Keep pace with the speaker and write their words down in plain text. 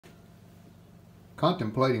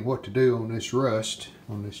contemplating what to do on this rust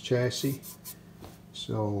on this chassis.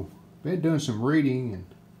 So been doing some reading, and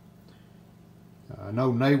I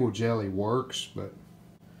know navel jelly works, but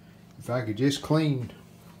if I could just clean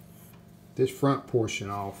this front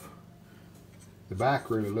portion off, the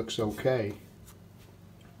back really looks okay.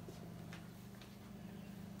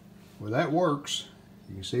 Well, that works.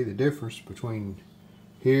 You can see the difference between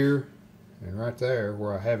here and right there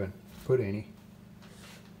where I haven't put any.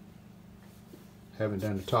 Haven't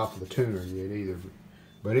done the top of the tuner yet either,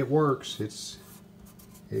 but it works. It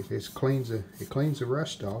cleans the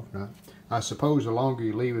rust off. Now, I suppose the longer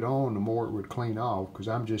you leave it on, the more it would clean off, because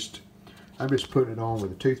I'm just putting it on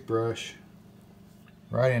with a toothbrush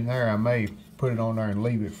right in there. I may put it on there and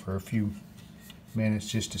leave it for a few minutes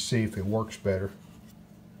just to see if it works better.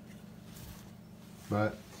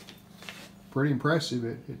 But pretty impressive.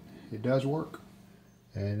 It does work.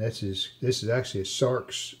 And this is actually a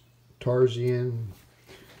Sark's Tarzian.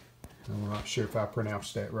 I'm not sure if I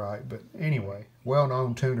pronounced that right, but anyway,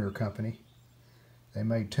 well-known tuner company. They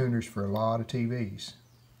made tuners for a lot of TVs.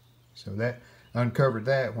 So that uncovered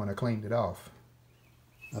that when I cleaned it off.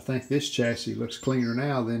 I think this chassis looks cleaner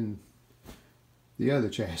now than the other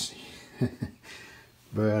chassis.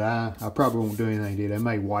 But I probably won't do anything to it. I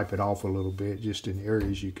may wipe it off a little bit just in the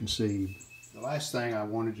areas you can see. The last thing I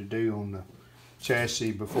wanted to do on the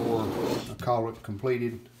chassis before I call it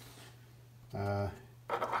completed,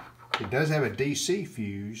 it does have a DC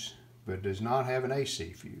fuse, but it does not have an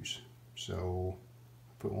AC fuse. So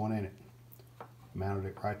I put one in it. Mounted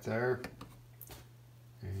it right there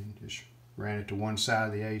and just ran it to one side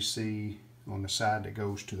of the AC on the side that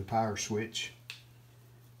goes to the power switch.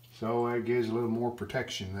 So it gives a little more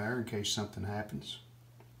protection there in case something happens.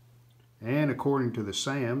 And according to the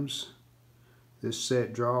SAMs, this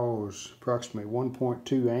set draws approximately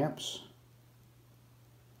 1.2 amps.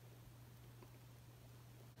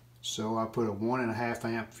 So I put a 1.5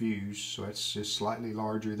 amp fuse, so it's just slightly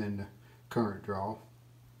larger than the current draw.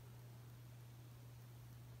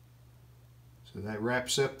 So that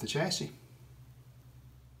wraps up the chassis.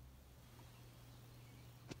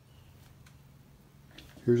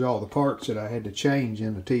 Here's all the parts that I had to change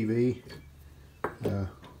in the TV. Of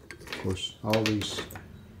course, all these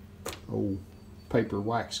old paper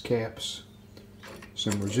wax caps,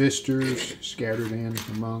 some resistors scattered in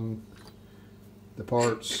among the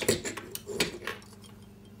parts,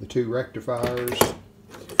 the two rectifiers,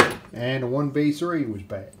 and the 1B3 was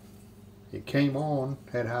bad. It came on,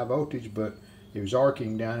 had high voltage, but it was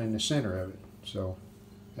arcing down in the center of it, so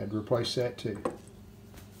I had to replace that too.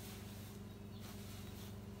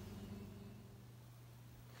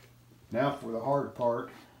 Now for the hard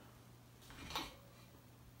part.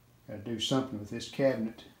 Got to do something with this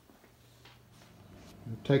cabinet.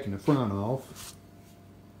 I'm taking the front off.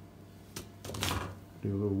 Do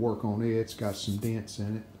a little work on it. It's got some dents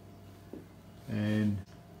in it. And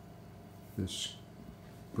this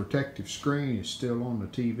protective screen is still on the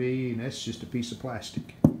TV, and that's just a piece of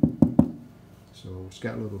plastic. So it's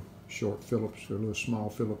got little short Phillips, or little small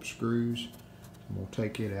Phillips screws. I'm going to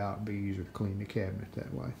take it out and be easier to clean the cabinet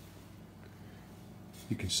that way.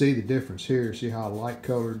 You can see the difference here. See how light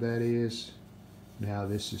colored that is? Now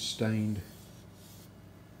this is stained.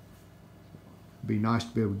 It'd be nice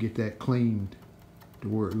to be able to get that cleaned to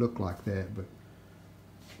where it looked like that, but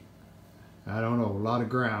I don't know, a lot of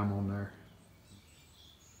grime on there.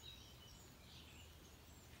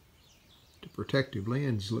 The protective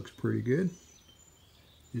lens looks pretty good.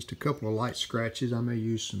 Just a couple of light scratches. I may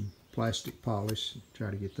use some plastic polish and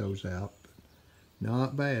try to get those out, but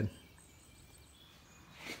not bad.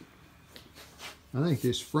 I think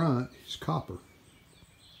this front is copper,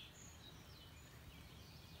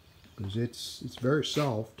 because it's very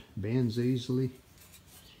soft, bends easily,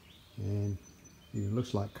 and it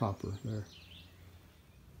looks like copper there.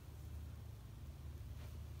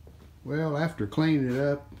 Well, after cleaning it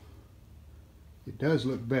up, it does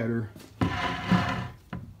look better,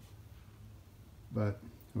 but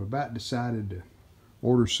I've about decided to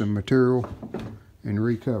order some material and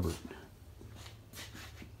recover it.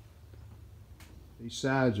 These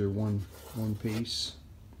sides are one piece,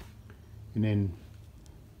 and then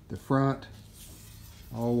the front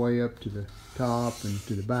all the way up to the top and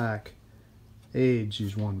to the back edge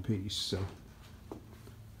is one piece. So,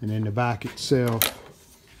 and then the back itself,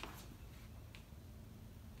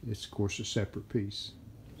 it's of course a separate piece.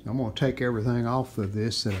 So I'm going to take everything off of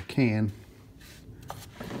this that I can.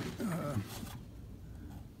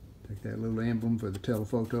 Take that little emblem for the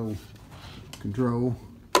telephoto control.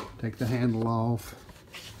 Take the handle off,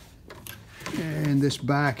 and this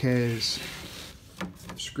back has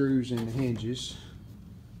screws in the hinges.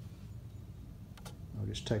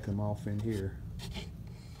 just take them off in here.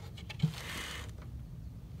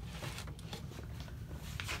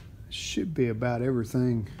 Should be about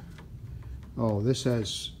everything. Oh, this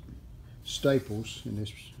has staples in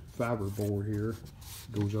this fiber board here.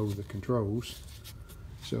 Goes over the controls,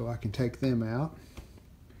 so I can take them out.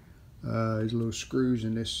 There's little screws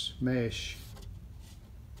in this mesh.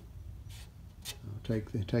 I'll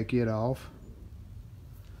take it off.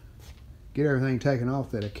 Get everything taken off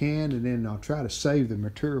that I can, and then I'll try to save the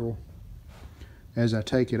material as I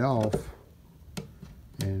take it off,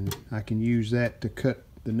 and I can use that to cut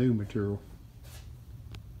the new material.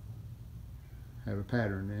 Have a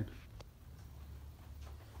pattern then.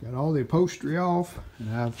 Got all the upholstery off,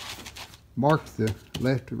 and I've marked the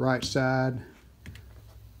left to right side,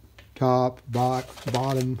 top,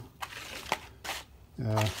 bottom,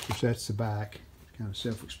 which that's the back. It's kind of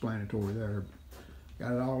self-explanatory there.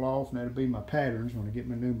 Got it all off, and that'll be my patterns when I get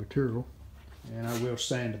my new material. And I will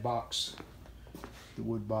sand the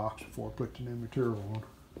wood box before I put the new material on.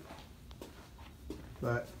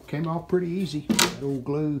 But came off pretty easy. That old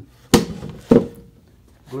glue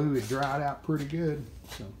had dried out pretty good.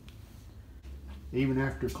 So even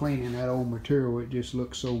after cleaning that old material, it just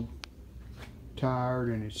looks so tired,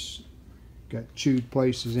 and it's got chewed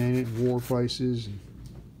places in it, wore places. And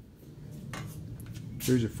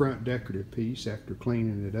here's a front decorative piece after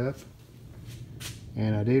cleaning it up.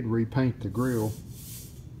 And I did repaint the grill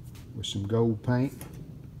with some gold paint.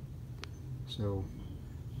 So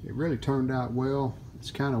it really turned out well. It's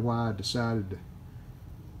kind of why I decided to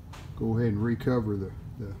go ahead and recover the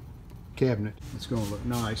cabinet. It's going to look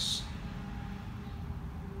nice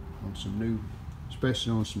on some new,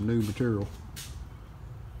 especially on some new material.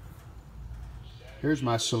 Here's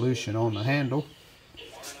my solution on the handle.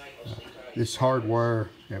 This hardware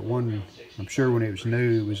at one, I'm sure when it was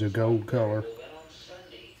new, it was a gold color,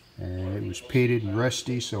 and it was pitted and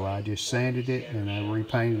rusty, so I just sanded it and I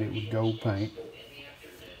repainted it with gold paint.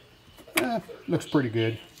 Looks pretty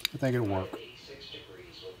good. I think it'll work.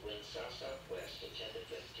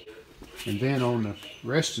 And then on the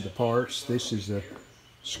rest of the parts, this is a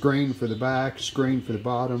screen for the back, screen for the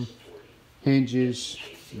bottom, hinges,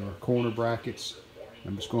 or corner brackets.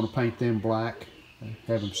 I'm just going to paint them black,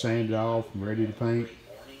 have them sanded off and ready to paint.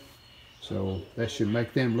 So that should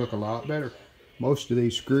make them look a lot better. Most of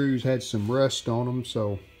these screws had some rust on them,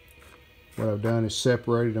 so what I've done is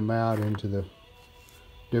separated them out into the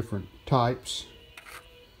different types,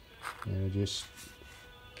 and I just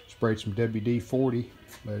sprayed some WD-40,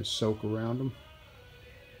 let it soak around them.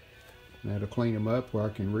 That'll clean them up where I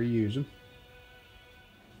can reuse them.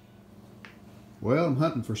 Well, I'm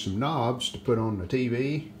hunting for some knobs to put on the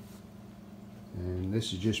TV, and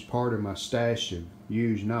this is just part of my stash of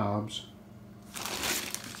used knobs.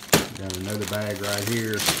 Got another bag right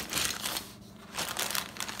here.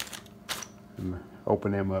 I'm gonna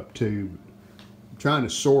open them up too. I'm trying to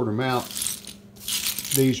sort them out.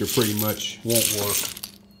 These are pretty much won't work.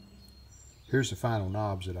 Here's the final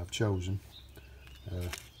knobs that I've chosen.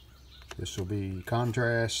 This will be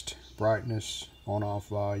contrast, brightness, on-off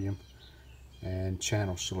volume, and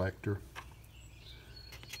channel selector.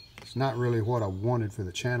 It's not really what I wanted for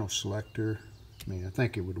the channel selector. I mean, I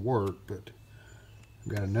think it would work, but I've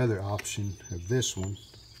got another option of this one,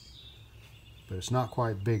 but it's not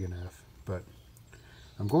quite big enough. But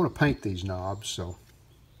I'm going to paint these knobs, so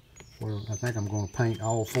I think I'm going to paint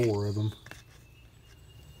all 4 of them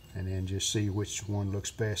and then just see which one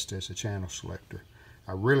looks best as a channel selector.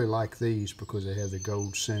 I really like these because they have the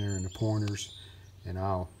gold center and the pointers, and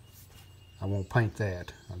I won't paint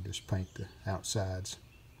that. I'll just paint the outsides.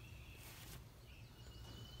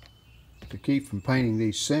 To keep from painting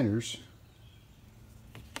these centers,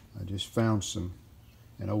 I just found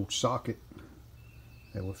an old socket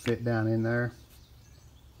that will fit down in there.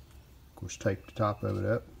 Of course, take the top of it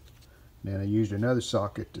up. Then I used another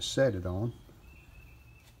socket to set it on.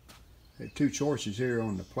 I have 2 choices here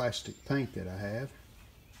on the plastic paint that I have.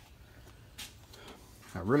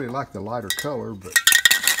 I really like the lighter color, but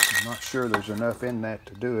I'm not sure there's enough in that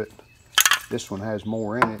to do it. This one has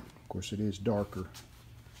more in it. Of course, it is darker.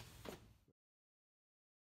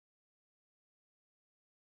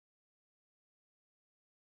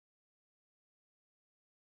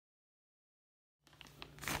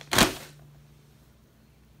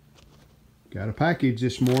 Got a package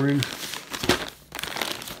this morning.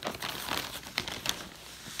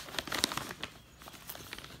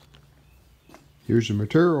 Here's the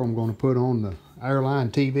material I'm going to put on the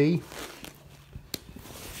Airline TV.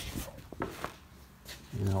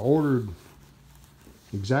 And I ordered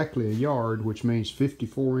exactly a yard, which means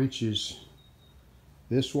 54 inches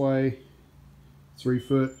this way, 3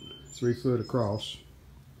 foot across.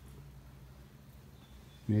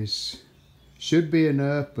 This should be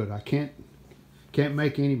enough, but I can't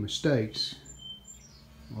make any mistakes.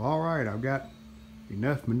 Well, all right, I've got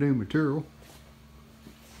enough new material.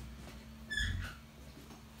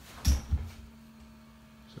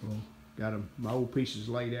 So got my old pieces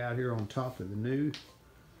laid out here on top of the new,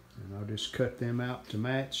 and I'll just cut them out to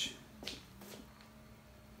match.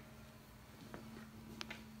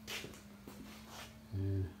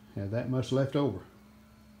 And have that much left over.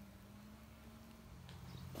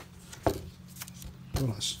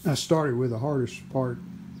 Well, I started with the hardest part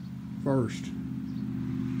first.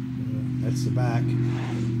 That's the back.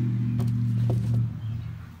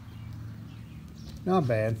 Not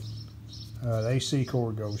bad. The AC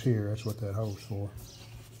cord goes here. That's what that hole's for.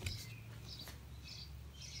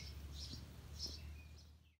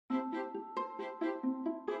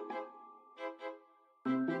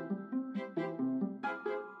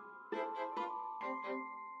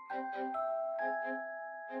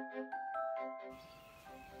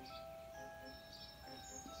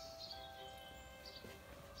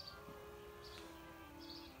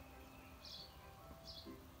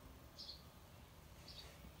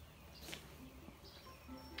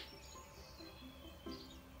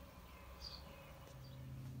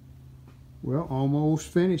 Well, almost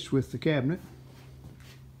finished with the cabinet.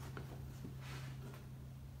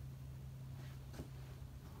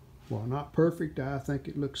 While not perfect, I think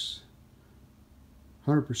it looks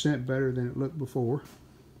 100% better than it looked before.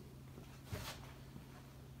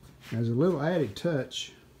 As a little added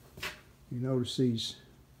touch, you notice these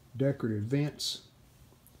decorative vents.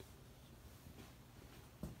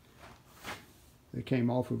 They came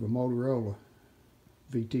off of a Motorola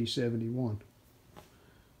VT71.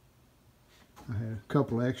 I had a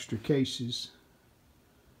couple extra cases,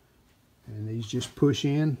 and these just push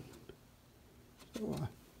in. So I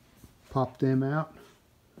popped them out,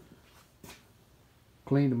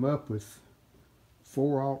 cleaned them up with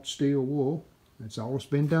 4/0 steel wool. That's all that's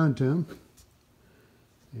been done to them,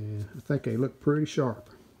 and I think they look pretty sharp.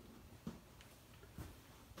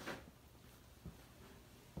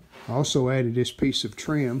 I also added this piece of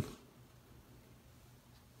trim.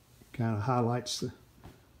 Kind of highlights the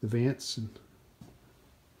vents, and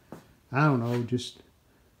I don't know, just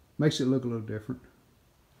makes it look a little different.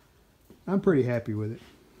 I'm pretty happy with it.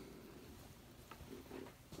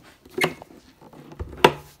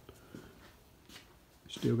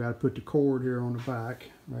 Still got to put the cord here on the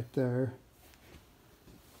back, right there.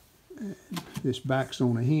 And this back's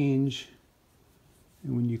on a hinge,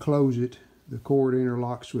 and when you close it, the cord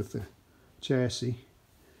interlocks with the chassis,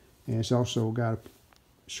 and it's also got a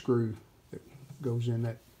screw that goes in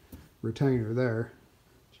that retainer there.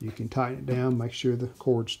 You can tighten it down, make sure the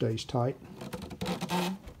cord stays tight.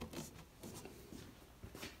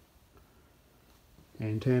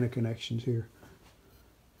 Antenna connections here.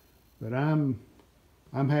 But I'm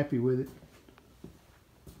happy with it.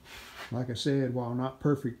 Like I said, while not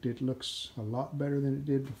perfect, it looks a lot better than it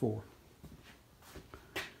did before.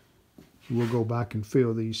 We'll go back and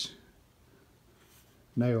fill these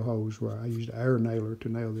nail holes where I used an air nailer to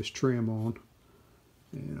nail this trim on,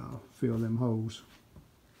 and I'll fill them holes.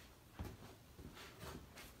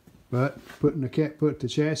 But put the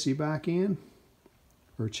chassis back in,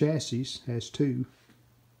 or chassis has two.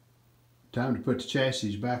 Time to put the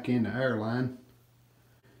chassis back in the Airline.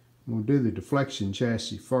 I'm going to do the deflection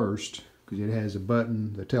chassis first, because it has a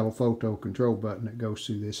button, the telephoto control button, that goes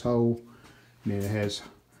through this hole, and then it has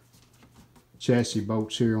chassis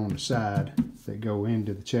bolts here on the side that go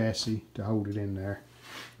into the chassis to hold it in there.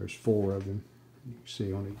 There's 4 of them, you can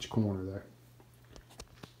see on each corner there.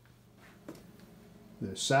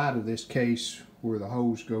 The side of this case where the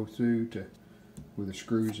holes go through to where the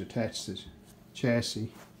screws attach to the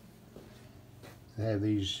chassis, they have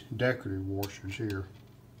these decorative washers here.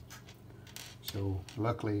 So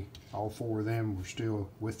luckily all 4 of them were still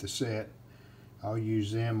with the set. I'll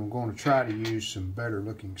use them. I'm going to try to use some better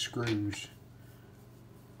looking screws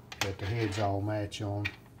that the heads all match on,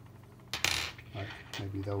 like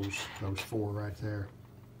maybe those 4 right there.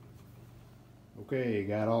 Okay,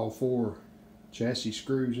 got all 4 chassis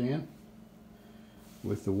screws in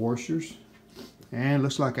with the washers, and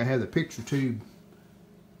looks like I have the picture tube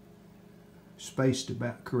spaced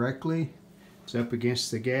about correctly. It's up against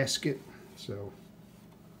the gasket, so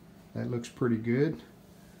that looks pretty good.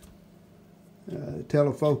 The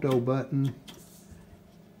telephoto button,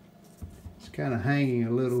 it's kind of hanging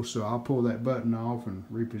a little, so I'll pull that button off and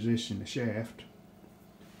reposition the shaft.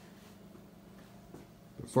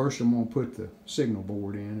 But first I'm going to put the signal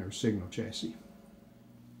board in, or signal chassis.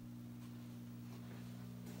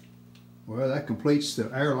 Well, that completes the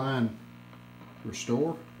Airline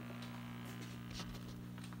restore.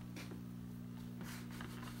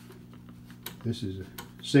 This is a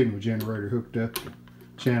signal generator hooked up to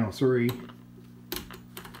channel 3.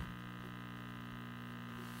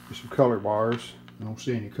 There's some color bars. I don't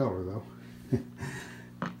see any color though.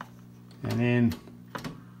 And then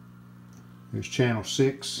there's channel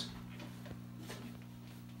 6.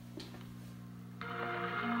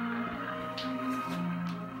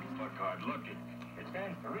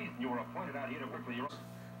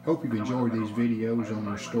 Hope you've enjoyed these videos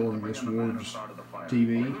on restoring this Ward's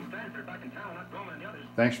TV.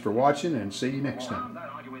 Thanks for watching, and see you next time.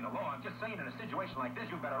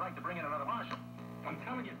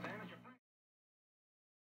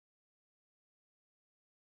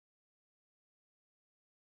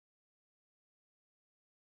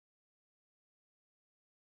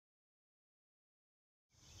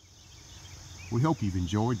 We hope you've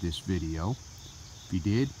enjoyed this video. If you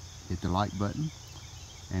did, hit the like button,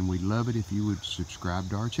 and we'd love it if you would subscribe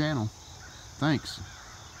to our channel. Thanks.